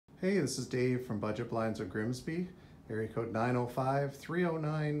Hey, this is Dave from Budget Blinds of Grimsby, area code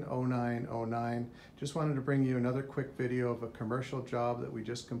 905-309-0909. Just wanted to bring you another quick video of a commercial job that we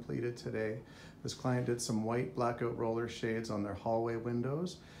just completed today. This client did some white blackout roller shades on their hallway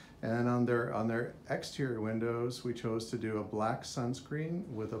windows, and on their exterior windows we chose to do a black sunscreen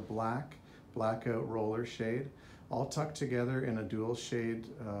with a black blackout roller shade, all tucked together in a dual shade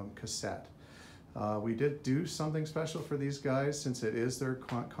cassette. We did do something special for these guys. Since it is their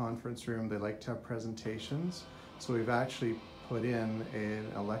conference room, they like to have presentations. So we've actually put in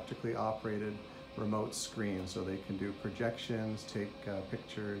an electrically operated remote screen so they can do projections, take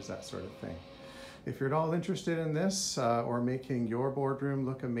pictures, that sort of thing. If you're at all interested in this or making your boardroom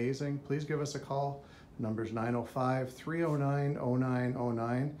look amazing, please give us a call. Number's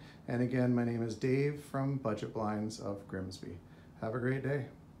 905-309-0909. And again, my name is Dave from Budget Blinds of Grimsby. Have a great day.